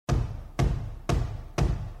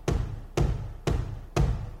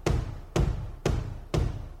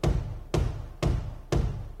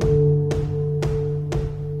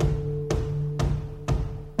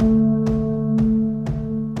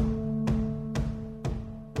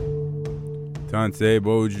Tance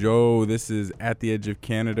Bojo. This is At the Edge of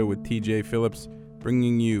Canada with TJ Phillips,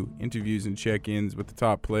 bringing you interviews and check-ins with the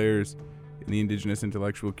top players in the Indigenous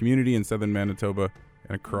intellectual community in southern Manitoba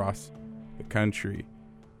and across the country.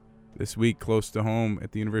 This week, close to home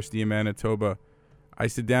at the University of Manitoba, I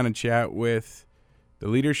sit down and chat with the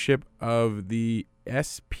leadership of the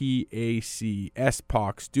SPAC,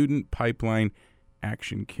 Student Pipeline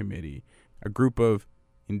Action Committee, a group of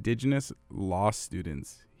Indigenous law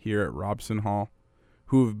students here at Robson Hall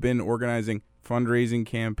who have been organizing fundraising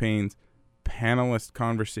campaigns, panelist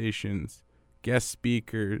conversations, guest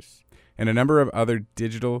speakers, and a number of other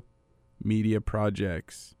digital media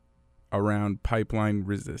projects around pipeline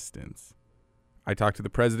resistance. I talked to the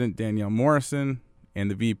president, Danielle Mor, and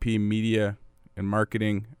the VP Media and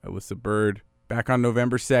Marketing, Alyssa Bird. Back on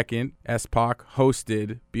November 2nd, SPAC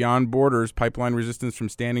hosted Beyond Bor's Pipeline Resistance from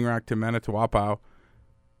Standing Rock to Towapow.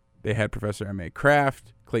 They had Professor Aimee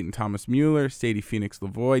Craft, Clayton Thomas-Muller, Sadie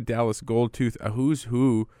Phoenix-Lavoie, Dallas Goldtooth, a who's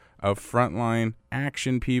who of frontline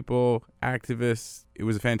action people, activists. It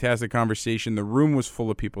was a fantastic conversation. The room was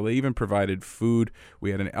full of people. They even provided food.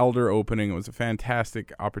 We had an elder opening. It was a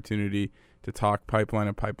fantastic opportunity to talk pipeline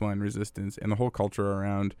and pipeline resistance and the whole culture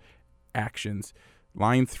around actions.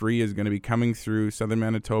 Line 3 is going to be coming through southern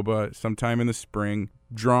Manitoba sometime in the spring,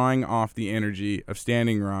 drawing off the energy of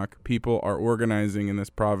Standing Rock. People are organizing in this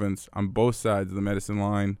province on both sides of the medicine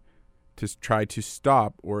line to try to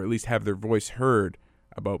stop or at least have their voice heard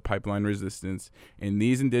about pipeline resistance. And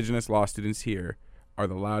these Indigenous law students here are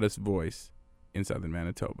the loudest voice in southern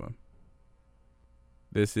Manitoba.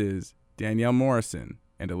 This is Danielle Mor and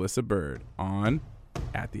Alyssa Bird on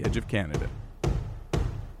At the Edge of Canada.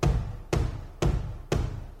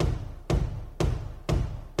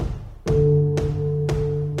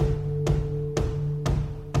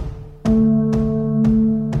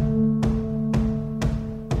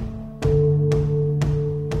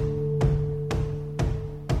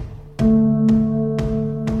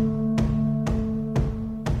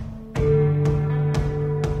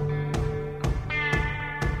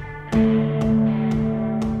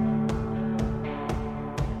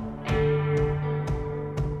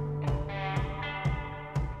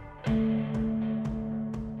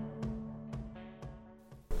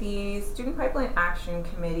 The Student Pipeline Action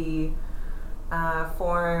Committee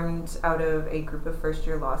formed out of a group of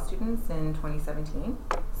first-year law students in 2017.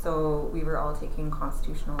 So we were all taking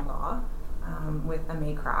constitutional law with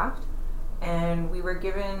Aimee Craft, and we were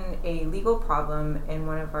given a legal problem in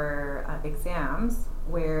one of our exams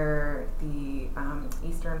where the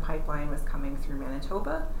Eastern Pipeline was coming through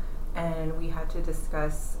Manitoba, and we had to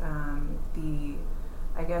discuss the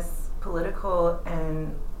political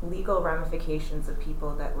and legal ramifications of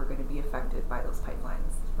people that were going to be affected by those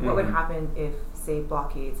pipelines. Mm-hmm. What would happen if, say,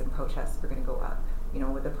 blockades and protests were going to go up?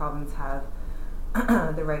 Would the province have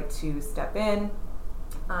the right to step in?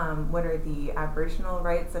 What are the Aboriginal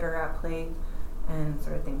rights that are at play? And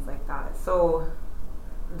sort of things like that. So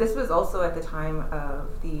this was also at the time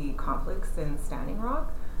of the conflicts in Standing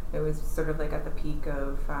Rock. It was sort of like at the peak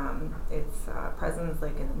of its presence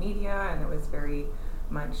in the media, and it was very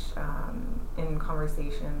much in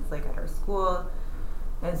conversations at our school.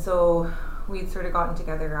 And so we'd sort of gotten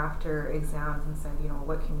together after exams and said,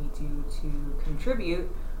 what can we do to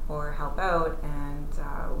contribute or help out? And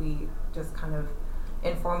we just kind of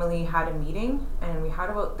informally had a meeting, and we had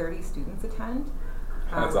about 30 students attend.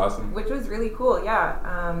 That's awesome. Which was really cool,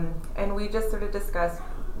 yeah. And we just sort of discussed,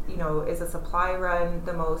 is a supply run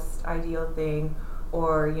the most ideal thing?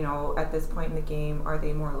 Or, at this point in the game, are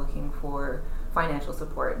they more looking for financial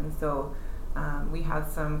support? And so we had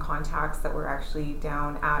some contacts that were actually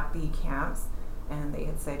down at the camps, and they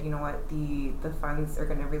had said, the funds are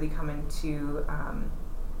going to really come into,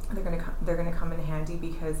 they're going to come in handy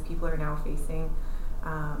because people are now facing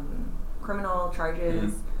criminal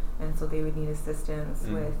charges, and so they would need assistance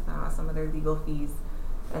with some of their legal fees.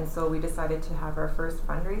 And so we decided to have our first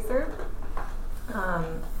fundraiser,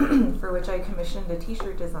 for which I commissioned a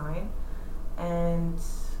t-shirt design. And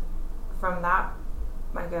from that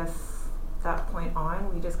point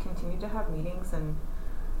on, we just continued to have meetings and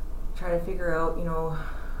try to figure out,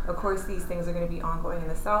 of course these things are going to be ongoing in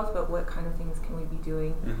the South, but what kind of things can we be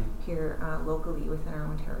doing here locally within our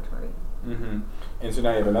own territory. And so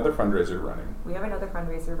now you have another fundraiser running. We have another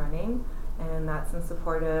fundraiser running, and that's in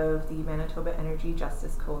support of the Manitoba Energy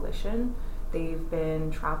Justice Coalition. They've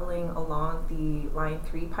been traveling along the Line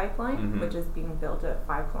 3 pipeline, which is being built at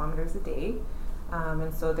 5 kilometers a day.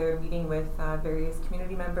 And so they're meeting with various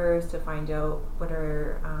community members to find out what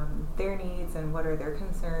are their needs and what are their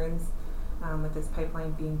concerns with this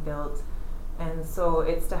pipeline being built. And so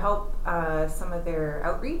it's to help some of their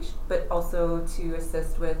outreach, but also to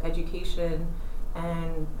assist with education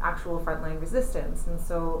and actual frontline resistance. And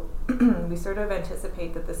so we sort of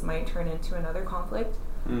anticipate that this might turn into another conflict.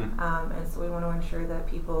 And so we want to ensure that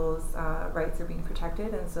people's rights are being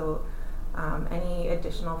protected. And so any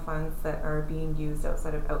additional funds that are being used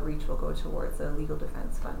outside of outreach will go towards a legal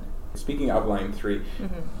defense fund. Speaking of line 3,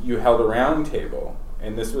 you held a round table,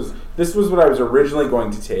 and this was what I was originally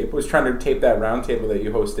going to tape. Was trying to tape that round table that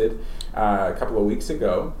you hosted a couple of weeks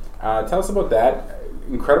ago. Tell us about that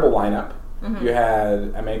incredible lineup. You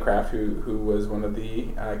had Aimee Craft, who was one of the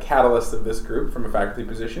catalysts of this group from a faculty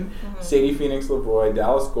position, Sadie Phoenix-Lavoie,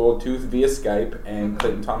 Dallas Goldtooth via Skype, and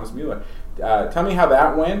Clayton Thomas-Muller. Tell me how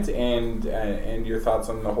that went, and your thoughts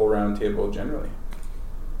on the whole round table generally.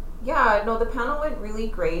 Yeah, no, the panel went really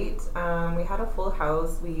great. We had a full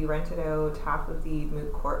house. We rented out half of the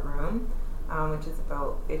Moot courtroom, which is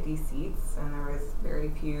about 50 seats, and there was very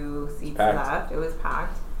few seats left. It was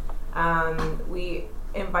packed. We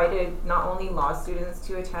invited not only law students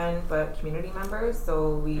to attend, but community members.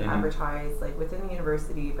 So we advertised like within the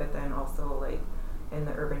university, but then also like in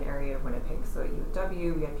the urban area of Winnipeg. So at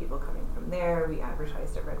UW, we had people coming from there. We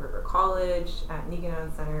advertised at Red River College, at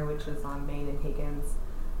Naabe Center, which is on Main and Higgins.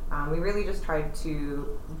 We really just tried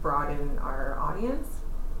to broaden our audience.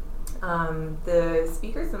 The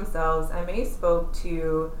speakers themselves, Aimee spoke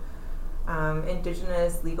to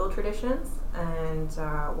Indigenous legal traditions and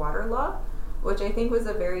water law, which I think was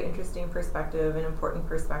a very interesting perspective, an important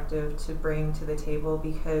perspective to bring to the table,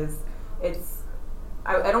 because it's,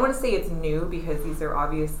 I don't want to say it's new, because these are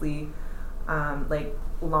obviously like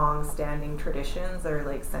long-standing traditions that are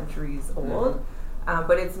like centuries old,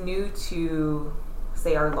 but it's new to,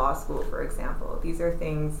 say, our law school, for example. These are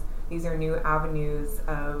new avenues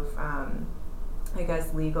of, I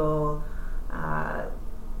guess, legal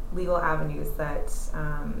avenues that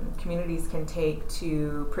communities can take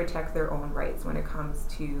to protect their own rights when it comes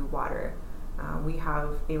to water. We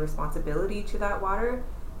have a responsibility to that water,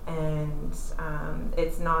 and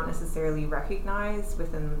it's not necessarily recognized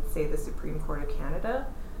within, say, the Supreme Court of Canada.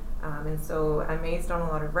 And so Aimee's done a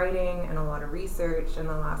lot of writing and a lot of research in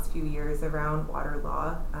the last few years around water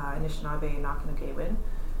law, Anishinaabe and Nakanagewin,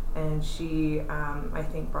 and she, I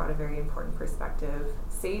think, brought a very important perspective.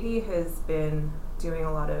 Sadie has been doing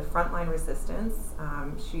a lot of frontline resistance.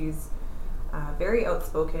 She's very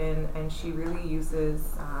outspoken, and she really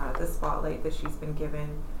uses the spotlight that she's been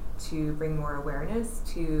given to bring more awareness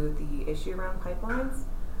to the issue around pipelines.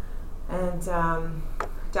 And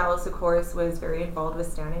Dallas, of course, was very involved with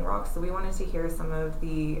Standing Rock, so we wanted to hear some of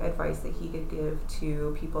the advice that he could give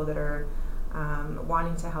to people that are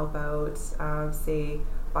wanting to help out, say,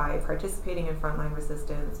 by participating in frontline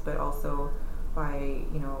resistance, but also by,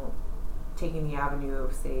 you know, taking the avenue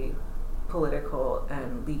of, say, political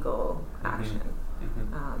and legal action.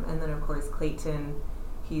 And then, of course, Clayton,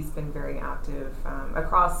 he's been very active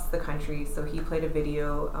across the country, so he played a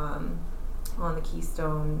video on the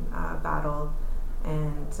Keystone battle,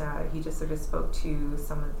 and he just sort of spoke to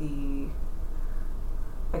some of the,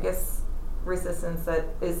 I guess, resistance that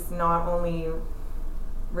is not only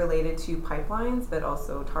related to pipelines, but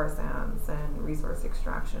also tar sands and resource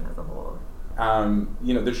extraction as a whole.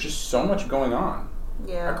 You know, there's just so much going on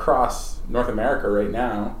across North America right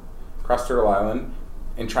now, across Turtle Island,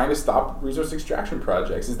 and trying to stop resource extraction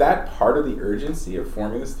projects. Is that part of the urgency of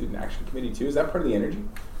forming the Student Action Committee too? Is that part of the energy?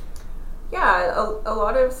 Yeah, a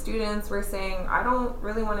lot of students were saying, I don't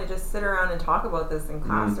really want to just sit around and talk about this in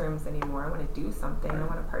classrooms anymore. I want to do something. I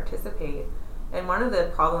want to participate. And one of the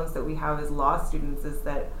problems that we have as law students is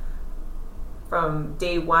that from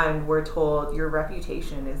day one, we're told your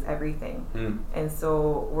reputation is everything. And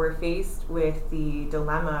so we're faced with the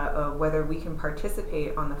dilemma of whether we can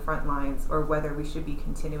participate on the front lines or whether we should be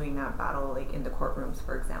continuing that battle, like in the courtrooms,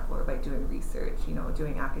 for example, or by doing research, you know,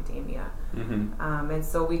 doing academia. And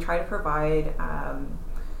so we try to provide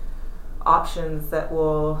options that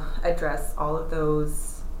will address all of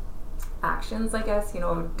those actions, I guess. You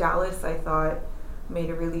know, Dallas, I thought, made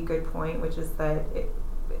a really good point, which is that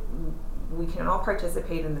we can all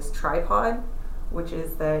participate in this tripod, which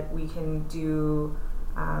is that we can do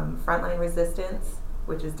frontline resistance,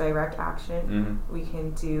 which is direct action. We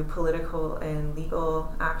can do political and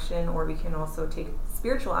legal action, or we can also take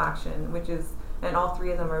spiritual action, which is, and all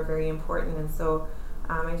three of them are very important. And so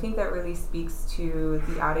I think that really speaks to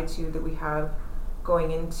the attitude that we have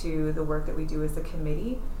going into the work that we do as a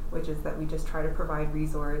committee, which is that we just try to provide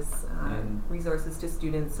resources to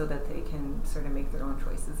students so that they can sort of make their own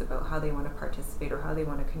choices about how they want to participate or how they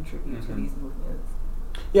want to contribute to these movements.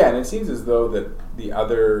 Yeah, and it seems as though that the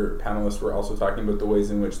other panelists were also talking about the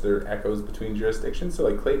ways in which there are echoes between jurisdictions. So,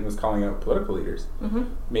 like Clayton was calling out political leaders,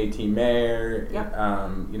 Métis Mayor,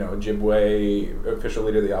 Ojibwe official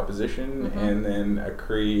leader of the opposition, and then a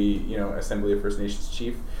Cree, Assembly of First Nations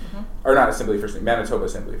chief, or not Assembly of First Nations, Manitoba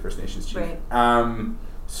Assembly of First Nations chief. Right.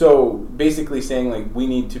 So basically saying like we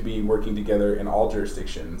need to be working together in all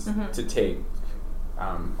jurisdictions to take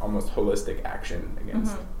almost holistic action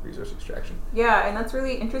against resource extraction. Yeah, and that's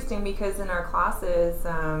really interesting because in our classes,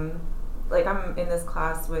 like I'm in this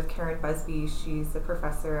class with Karen Busby. She's a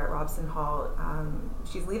professor at Robson Hall.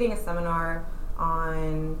 She's leading a seminar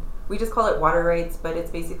on, we just call it water rights, but it's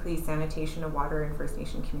basically sanitation of water in First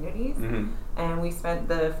Nation communities. And we spent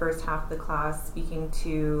the first half of the class speaking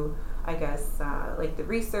to, I guess, like the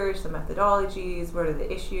research, the methodologies, what are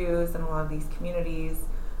the issues in a lot of these communities,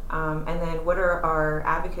 and then what are our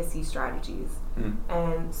advocacy strategies.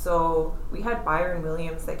 And so we had Byron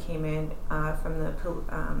Williams that came in from the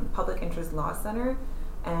Public Interest Law Center,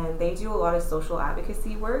 and they do a lot of social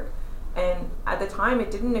advocacy work. And at the time,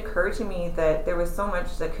 it didn't occur to me that there was so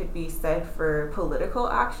much that could be said for political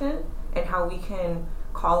action and how we can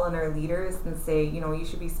call on our leaders and say, you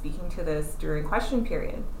should be speaking to this during question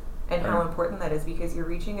period, and how important that is because you're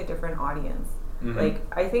reaching a different audience. Like,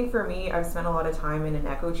 I think for me, I've spent a lot of time in an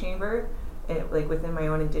echo chamber, like within my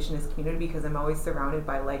own Indigenous community, because I'm always surrounded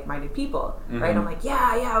by like-minded people, right? I'm like,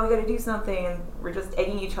 yeah, we got to do something, and we're just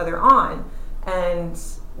egging each other on, and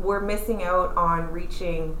we're missing out on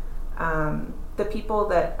reaching the people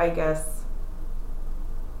that I guess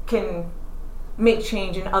can make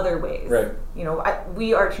change in other ways. Right.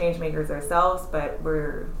 We are change makers ourselves, but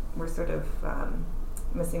we're sort of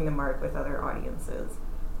missing the mark with other audiences.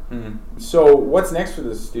 So what's next for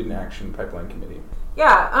the Student Action Pipeline Committee?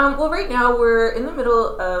 Yeah, well, right now we're in the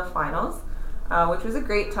middle of finals, which was a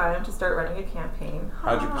great time to start running a campaign.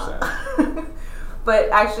 100%. But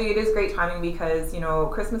actually it is great timing because,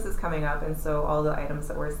 Christmas is coming up, and so all the items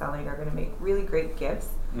that we're selling are going to make really great gifts.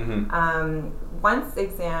 Once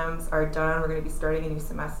exams are done, we're going to be starting a new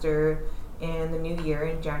semester in the new year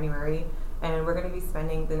in January, and we're going to be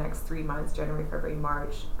spending the next 3 months, January, February,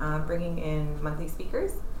 March, bringing in monthly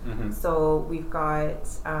speakers. So we've got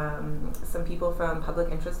some people from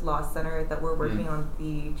Public Interest Law Center that we're working on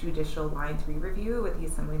the Judicial Line 3 review with the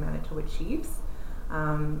Assembly Manitoba Chiefs.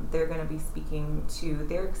 They're going to be speaking to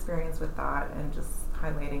their experience with that and just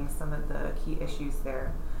highlighting some of the key issues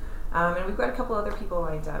there. And we've got a couple other people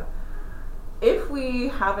lined up. If we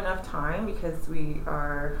have enough time, because we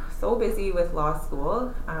are so busy with law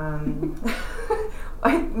school,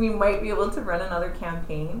 we might be able to run another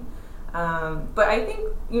campaign. But I think,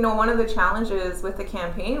 one of the challenges with the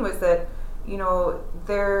campaign was that,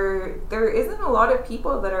 there isn't a lot of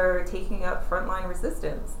people that are taking up frontline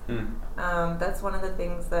resistance. That's one of the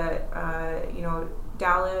things that,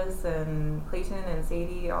 Dallas and Clayton and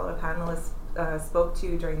Sadie, all the panelists, spoke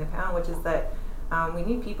to during the panel, which is that we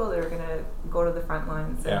need people that are going to go to the front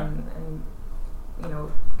lines and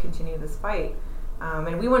continue this fight.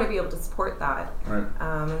 And we want to be able to support that. Right.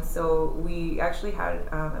 And so we actually had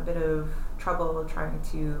a bit of trouble trying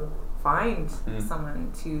to find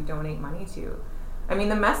someone to donate money to. I mean,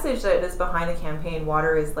 the message that is behind the campaign,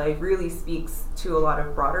 Water is Life, really speaks to a lot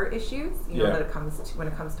of broader issues, that it comes to when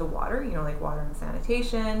it comes to water, like water and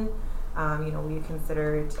sanitation. We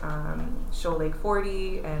considered Shoal Lake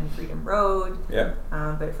 40 and Freedom Road.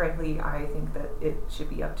 But frankly, I think that it should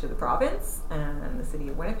be up to the province and the city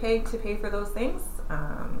of Winnipeg to pay for those things.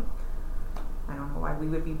 I don't know why we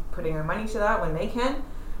would be putting our money to that when they can.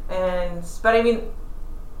 But I mean,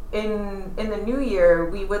 in the new year,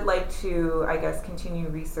 we would like to, I guess, continue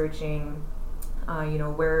researching,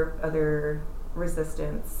 where other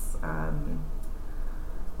resistance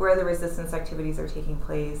activities are taking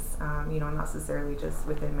place, not necessarily just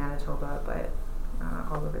within Manitoba, but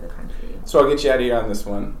all over the country. So I'll get you out of here on this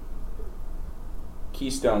one.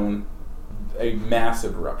 Keystone, a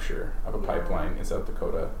massive rupture of a pipeline in South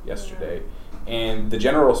Dakota yesterday. And the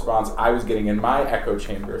general response I was getting in my echo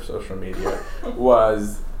chamber of social media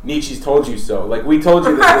was, Nietzsche's told you so. Like, we told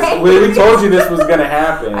you this, we told you this was going to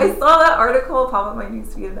happen. I saw that article pop up my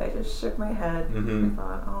newsfeed and I just shook my head. I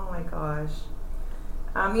thought, oh my gosh.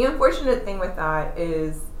 The unfortunate thing with that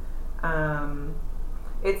is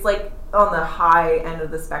it's like on the high end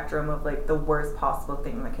of the spectrum of like the worst possible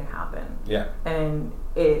thing that can happen. And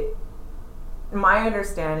my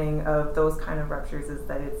understanding of those kind of ruptures is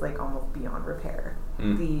that it's like almost beyond repair.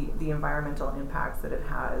 The environmental impacts that it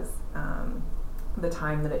has, the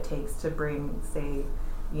time that it takes to bring, say,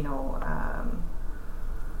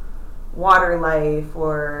 water life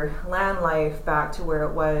or land life back to where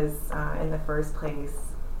it was in the first place.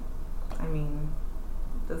 I mean,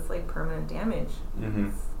 that's like permanent damage. Mm-hmm.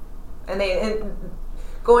 And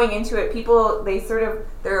going into it, people,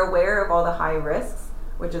 they're aware of all the high risks,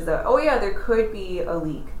 which is that, oh yeah, there could be a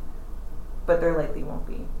leak, but there likely won't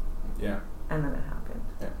be. Yeah. And then it happened.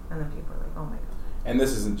 Yeah. And then people are like, oh my God. And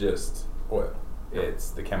this isn't just oil.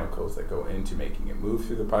 It's the chemicals that go into making it move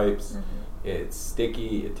through the pipes. Mm-hmm. It's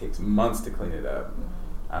sticky. It takes months to clean it up.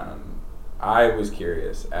 Mm-hmm. I was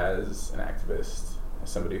curious, as an activist, as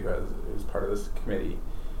somebody who's part of this committee,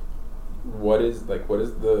 what is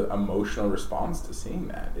the emotional response to seeing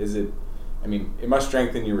that? Is it, I mean, it must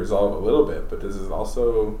strengthen your resolve a little bit, but does it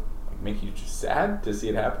also make you just sad to see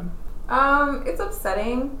it happen? It's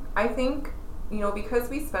upsetting. I think, because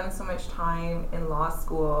we spend so much time in law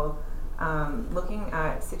school looking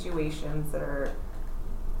at situations that are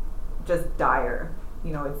just dire,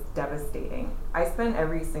 it's devastating. I spend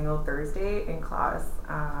every single Thursday in class,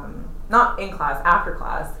 not in class, after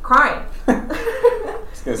class, crying. I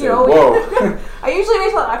was gonna say, whoa. I usually wait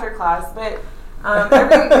till after class, but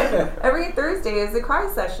every Thursday is a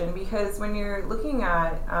cry session, because when you're looking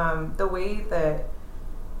at the way that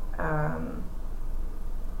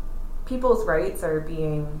people's rights are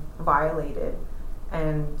being violated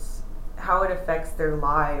and how it affects their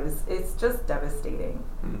lives, it's just devastating.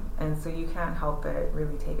 And so you can't help but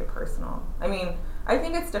really take it personal. I mean, I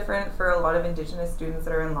think it's different for a lot of Indigenous students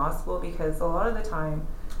that are in law school, because a lot of the time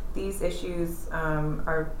these issues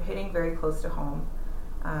are hitting very close to home.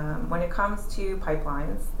 When it comes to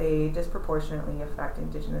pipelines, they disproportionately affect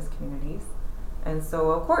Indigenous communities. And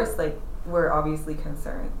so, of course, we're obviously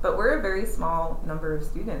concerned, but we're a very small number of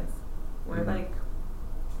students. We're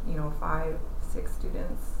 5, 6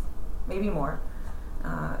 students, maybe more,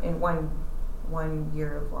 in one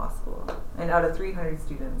year of law school. And out of 300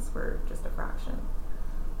 students, we're just a fraction.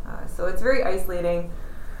 So it's very isolating.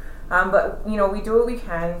 But, we do what we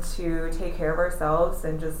can to take care of ourselves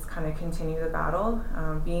and just kind of continue the battle.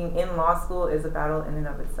 Being in law school is a battle in and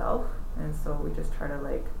of itself. And so we just try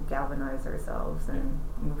to galvanize ourselves and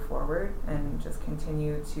move forward and just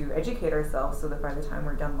continue to educate ourselves so that by the time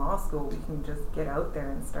we're done law school, we can just get out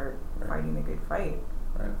there and start fighting the good fight.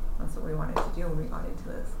 Right. That's what we wanted to do when we got into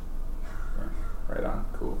this. Right on.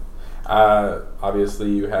 Cool.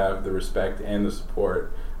 Obviously, you have the respect and the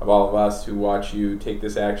support of all of us who watch you take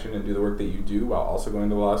this action and do the work that you do while also going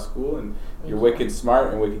to law school. And you're wicked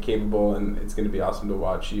smart and wicked capable, and it's going to be awesome to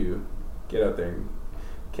watch you get out there and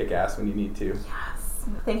kick ass when you need to. Yes.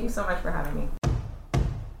 Thank you so much for having me.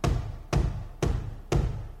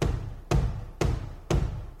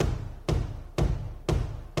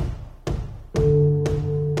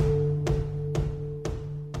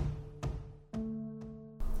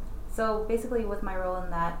 So basically with my role in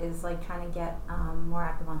that is trying to get more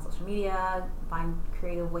active on social media, find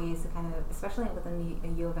creative ways to kind of, especially within the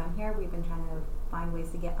U of M here, we've been trying to find ways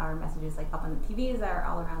to get our messages up on the TVs that are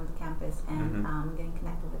all around the campus, and getting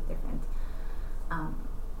connected with different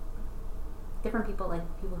people,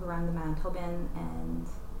 people who run the Manitoban and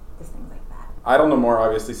just things like that. I&nbsp No More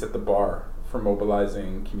obviously set the bar for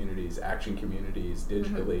mobilizing communities, action communities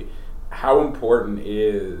digitally. How important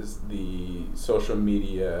is the social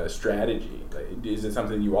media strategy? Is it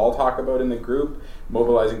something you all talk about in the group,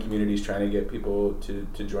 mobilizing communities, trying to get people to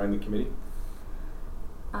join the committee?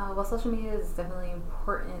 Well, social media is definitely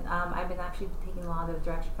important. I've been actually taking a lot of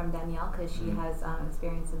direction from Danielle, because she has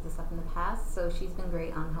experience with this stuff in the past. So she's been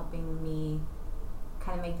great on helping me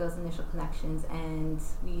kind of make those initial connections. And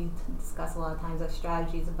we discuss a lot of times our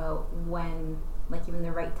strategies about when, even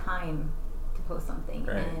the right time to post something.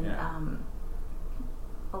 Right, and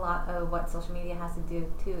a lot of what social media has to do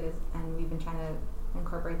too is, and we've been trying to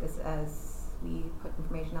incorporate this as we put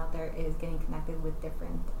information out there, is getting connected with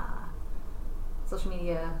different social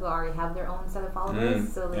media who already have their own set of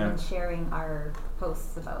followers. So they've been sharing our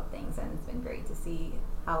posts about things, and it's been great to see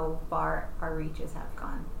how far our reaches have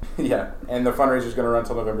gone. Yeah, and the fundraiser is going to run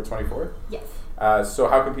until November 24th? Yes. So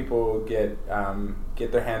how can people get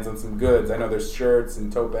their hands on some goods? I know there's shirts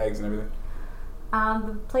and tote bags and everything.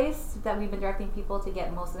 The place that we've been directing people to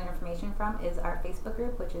get most of their information from is our Facebook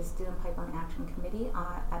group, which is Student Pipeline Action Committee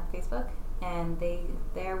at Facebook. And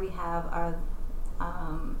there we have our a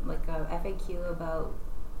FAQ about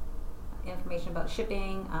information about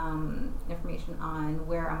shipping, information on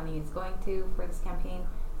where our money is going to for this campaign,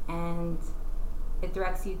 and it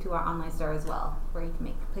directs you to our online store as well, where you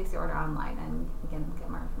can place your order online and again get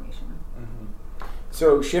more information.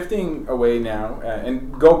 So shifting away now,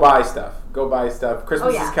 and go buy stuff. Go buy stuff.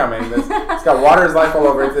 Christmas is coming. It's got Water is Life all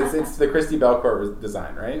over it. It's the Christy Belcourt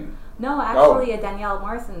design, right? No, actually, a Danielle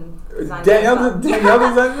Morrison designed Danielle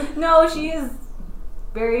designed it? No, she is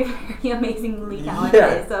very, very amazingly talented.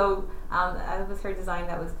 Yeah. So it was her design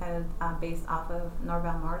that was kind of based off of North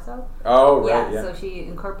Amer. Oh, right. Yeah, so she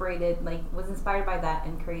incorporated, was inspired by that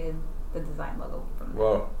and created the design logo from there.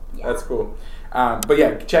 Whoa. Yeah. That's cool. But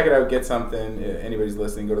yeah, check it out. Get something. Anybody's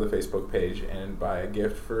listening, go to the Facebook page and buy a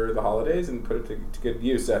gift for the holidays and put it to good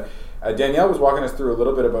use. Danielle was walking us through a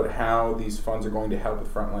little bit about how these funds are going to help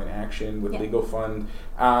with frontline action, with Legal Fund.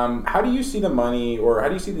 How do you see the money, or how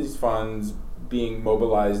do you see these funds being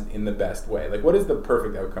mobilized in the best way? What is the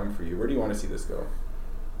perfect outcome for you? Where do you want to see this go?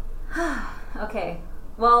 Okay.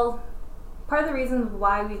 Well, part of the reason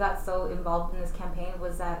why we got so involved in this campaign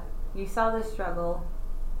was that you saw the struggle,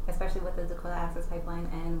 especially with the Dakota Access Pipeline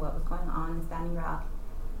and what was going on in Standing Rock.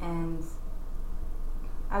 And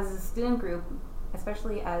as a student group,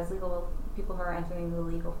 especially as legal people who are entering the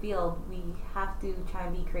legal field, we have to try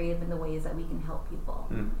and be creative in the ways that we can help people.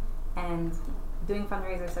 And doing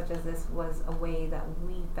fundraisers such as this was a way that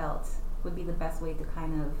we felt would be the best way to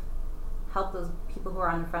kind of help those people who are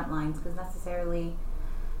on the front lines, because necessarily,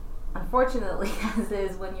 unfortunately, as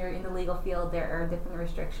is, when you're in the legal field, there are different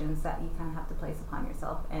restrictions that you kind of have to place upon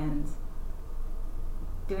yourself. And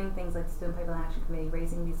doing things like the Student Pipeline Action Committee,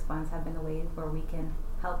 raising these funds, have been a way where we can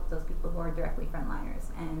help those people who are directly frontliners,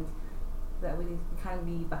 and that we kind of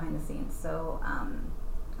be behind the scenes. So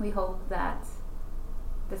we hope that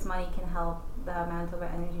this money can help the Manitoba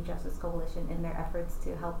Energy Justice Coalition in their efforts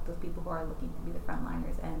to help those people who are looking to be the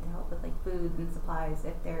frontliners, and to help with food and supplies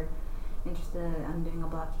if they're interested in doing a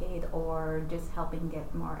blockade, or just helping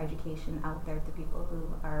get more education out there to people who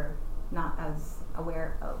are not as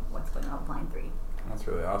aware of what's going on with Line 3. That's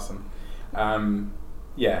really awesome.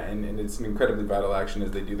 Yeah, and it's an incredibly vital action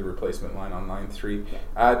as they do the replacement line on Line 3.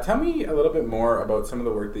 Tell me a little bit more about some of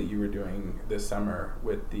the work that you were doing this summer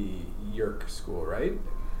with the Yerk School, right?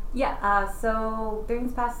 Yeah, so during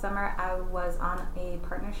this past summer, I was on a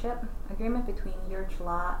partnership agreement between Yerk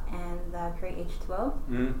Law and Create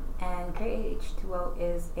H2O. And Create H2O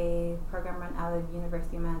is a program run out of the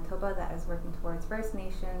University of Manitoba that is working towards First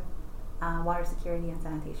Nation water security and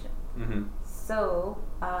sanitation. So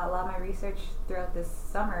a lot of my research throughout this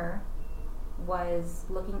summer was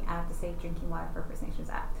looking at the Safe Drinking Water for First Nations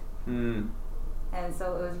Act. And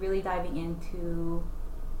so it was really diving into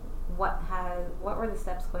what were the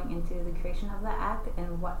steps going into the creation of the act,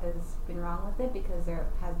 and what has been wrong with it, because there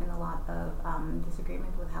has been a lot of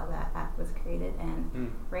disagreement with how that act was created.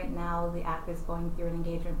 And right now the act is going through an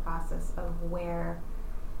engagement process of where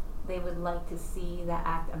they would like to see that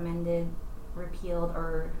act amended, repealed,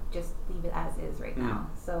 or just leave it as is right now.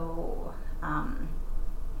 So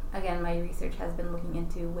again, my research has been looking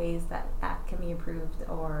into ways that act can be improved,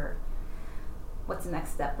 or what's the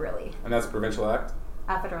next step really. And that's a provincial act?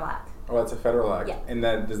 A federal act. Oh, that's a federal act. Yeah. And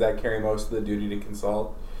does that carry most of the duty to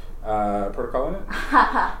consult protocol in it?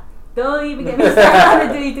 Don't even get me started on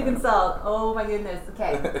the duty to consult. Oh my goodness.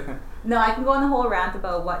 Okay. No, I can go on the whole rant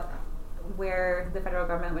about where the federal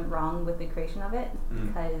government went wrong with the creation of it,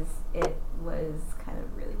 because it was kind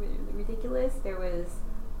of really, really, really ridiculous. There was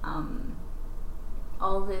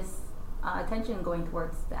all this attention going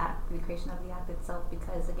towards the creation of the act itself,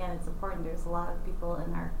 because again, it's important. There's a lot of people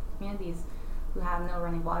in our communities who have no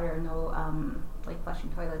running water, no flushing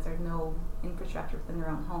toilets, or no infrastructure within their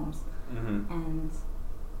own homes. And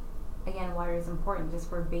again, water is important just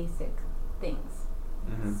for basic things.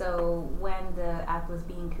 So when the act was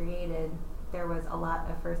being created, there was a lot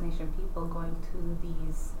of First Nation people going to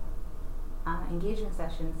these engagement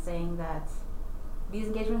sessions, saying that these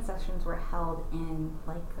engagement sessions were held in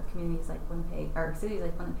communities like Winnipeg, or cities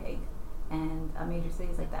like Winnipeg, and major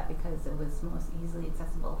cities like that, because it was most easily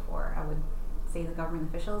accessible for, I would say, the government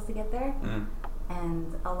officials to get there.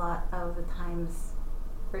 And a lot of the times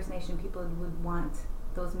First Nation people would want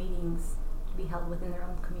those meetings to be held within their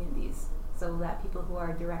own communities, so that people who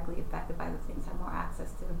are directly affected by the things have more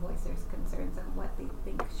access to voice their concerns and what they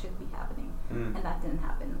think should be happening. And that didn't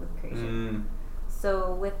happen with creation.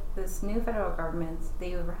 So with this new federal government,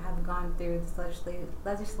 they have gone through this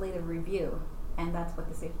legislative review, and that's what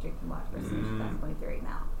the Safe Drinking Water First Nation is going through right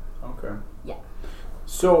now. Okay. Yeah.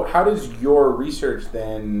 So how does your research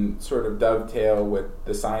then sort of dovetail with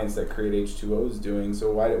the science that Create H2O is doing?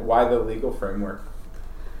 So why the legal framework?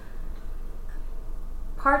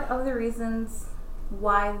 Part of the reasons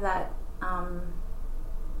why that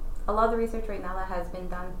a lot of the research right now that has been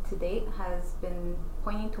done to date has been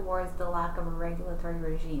pointing towards the lack of a regulatory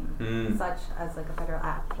regime, such as like a federal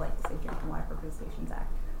act, like the Safe Drinking Water for Crustaceans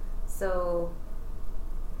Act. So,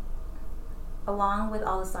 along with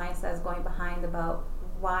all the science that's going behind about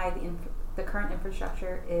why the current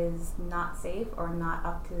infrastructure is not safe or not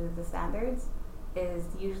up to the standards, is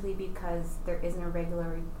usually because there isn't a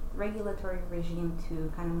regulatory regime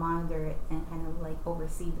to kind of monitor it and kind of like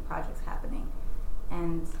oversee the projects happening.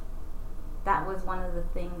 And that was one of the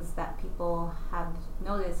things that people have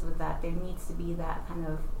noticed, was that there needs to be that kind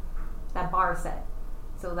of that bar set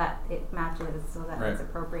so that it matches, so that it's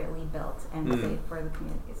appropriately built and safe for the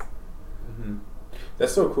communities. Mm-hmm.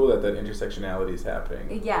 That's so cool that intersectionality is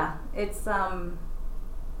happening. Yeah, it's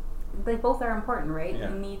they both are important, right? Yeah.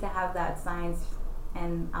 You need to have that science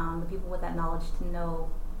and the people with that knowledge to know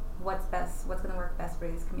what's going to work best for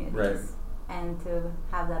these communities, and to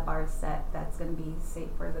have that bar set that's going to be safe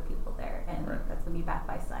for the people there, and that's going to be backed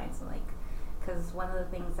by science. And like, because one of the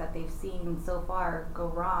things that they've seen so far go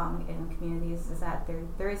wrong in communities is that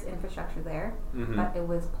there is infrastructure there, but it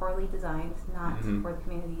was poorly designed, not for the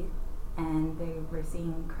community, and they were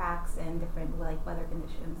seeing cracks and different like weather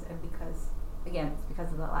conditions, and it's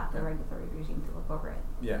because of the lack of regulatory regime to look over it.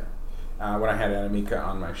 Yeah. When I had Aimee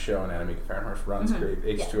on my show, and Aimee Craft runs Great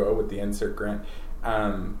H2O with the NSERC grant,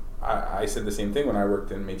 I said the same thing when I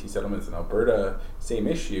worked in Métis settlements in Alberta. Same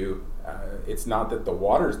issue. It's not that the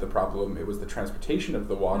water's the problem; it was the transportation of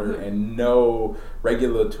the water and no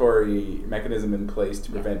regulatory mechanism in place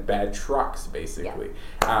to prevent bad trucks, basically.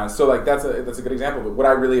 So, like that's a good example. But what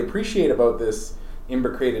I really appreciate about this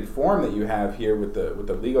imbricated form that you have here with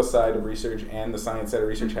the legal side of research and the science side of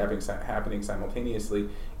research happening simultaneously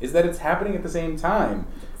is that it's happening at the same time.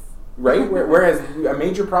 Right? Whereas a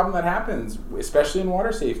major problem that happens, especially in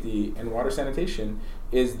water safety and water sanitation,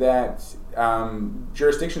 is that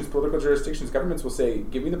political jurisdictions, governments will say,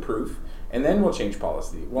 give me the proof, and then we'll change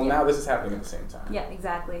policy. Well, now this is happening at the same time. Yeah,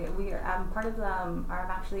 exactly. I'm part of I'm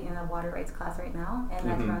actually in a water rights class right now, and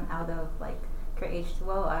that's run out of like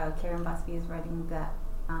H2O. Karen Busby is running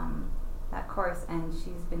that course, and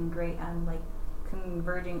she's been great on like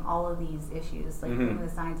converging all of these issues, like bringing the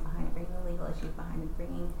science behind it, bringing the legal issues behind it,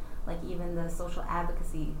 bringing like even the social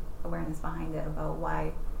advocacy awareness behind it about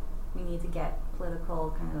why we need to get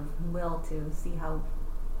political kind of will to see how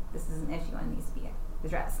this is an issue and needs to be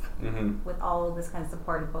addressed. With all of this kind of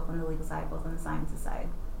support, both on the legal side, both on the sciences side,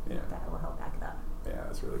 that will help back it up. Yeah,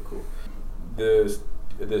 that's really cool.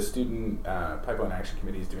 The Student Pipeline Action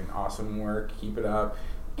Committee is doing awesome work. Keep it up.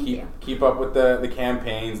 Keep up with the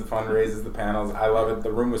campaigns, the fundraisers, the panels. I love it.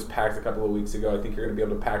 The room was packed a couple of weeks ago. I think you're going to be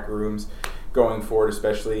able to pack rooms going forward,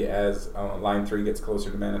 especially as Line 3 gets closer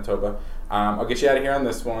to Manitoba. I'll get you out of here on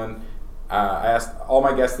this one. I asked all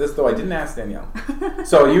my guests this, though I didn't ask Danielle.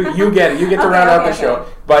 So you get it. You get to round out the show.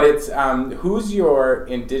 But it's who's your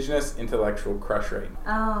Indigenous intellectual crush right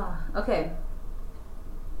now? Oh, okay.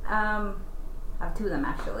 I have two of them,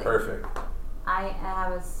 actually. Perfect. I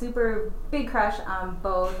have a super big crush on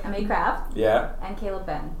both Aimee Craft and Caleb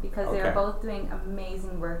Ben, because they're both doing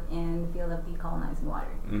amazing work in the field of decolonizing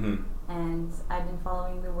water. And I've been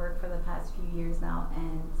following their work for the past few years now,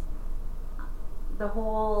 and the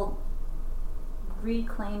whole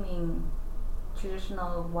reclaiming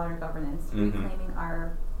traditional water governance, reclaiming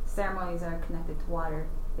our ceremonies that are connected to water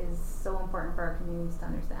is so important for our communities to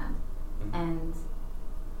understand. And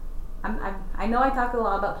I know I talk a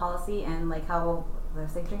lot about policy and like how the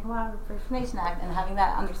Safe Drinking Water for Crustaceans Act and having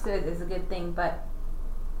that understood is a good thing, but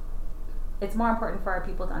it's more important for our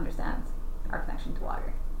people to understand our connection to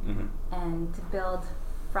water and to build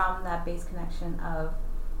from that base connection of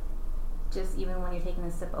just even when you're taking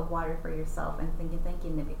a sip of water for yourself and thinking, thank you,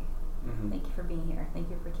 Nibby. Thank you for being here. Thank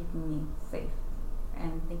you for keeping me safe.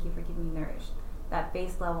 And thank you for keeping me nourished. That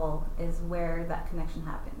base level is where that connection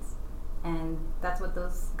happens. And that's what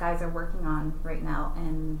those guys are working on right now,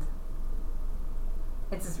 and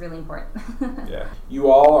it's just really important.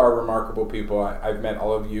 You all are remarkable people. I've met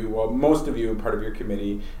all of you, well, most of you, part of your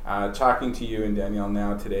committee. Talking to you and Danielle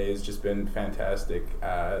now today has just been fantastic.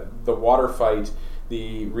 The water fight,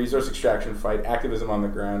 the resource extraction fight, activism on the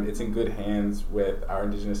ground, it's in good hands with our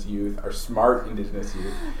Indigenous youth, our smart Indigenous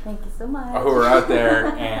youth. Thank you so much. Who are out there,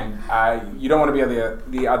 and you don't want to be on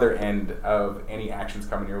the other end of any actions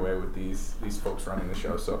coming your way with these folks running the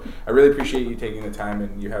show. So I really appreciate you taking the time,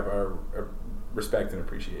 and you have our respect and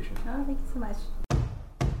appreciation. Oh, thank you so much.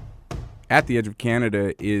 At the Edge of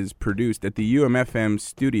Canada is produced at the UMFM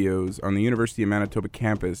studios on the University of Manitoba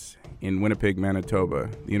campus in Winnipeg, Manitoba.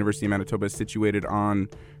 The University of Manitoba is situated on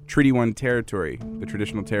Treaty 1 territory, the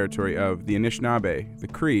traditional territory of the Anishinaabe, the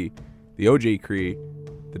Cree, the OJ Cree,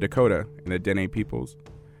 the Dakota, and the Dene peoples,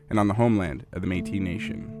 and on the homeland of the Métis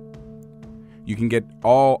Nation. You can get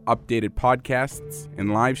all updated podcasts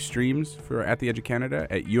and live streams for At the Edge of Canada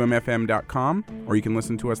at umfm.com, or you can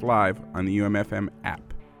listen to us live on the UMFM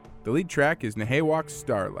app. The lead track is Nehewak's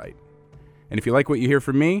Starlight. And if you like what you hear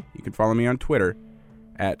from me, you can follow me on Twitter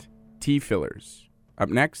at @tfillers. Up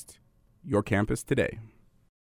next, Your Campus Today.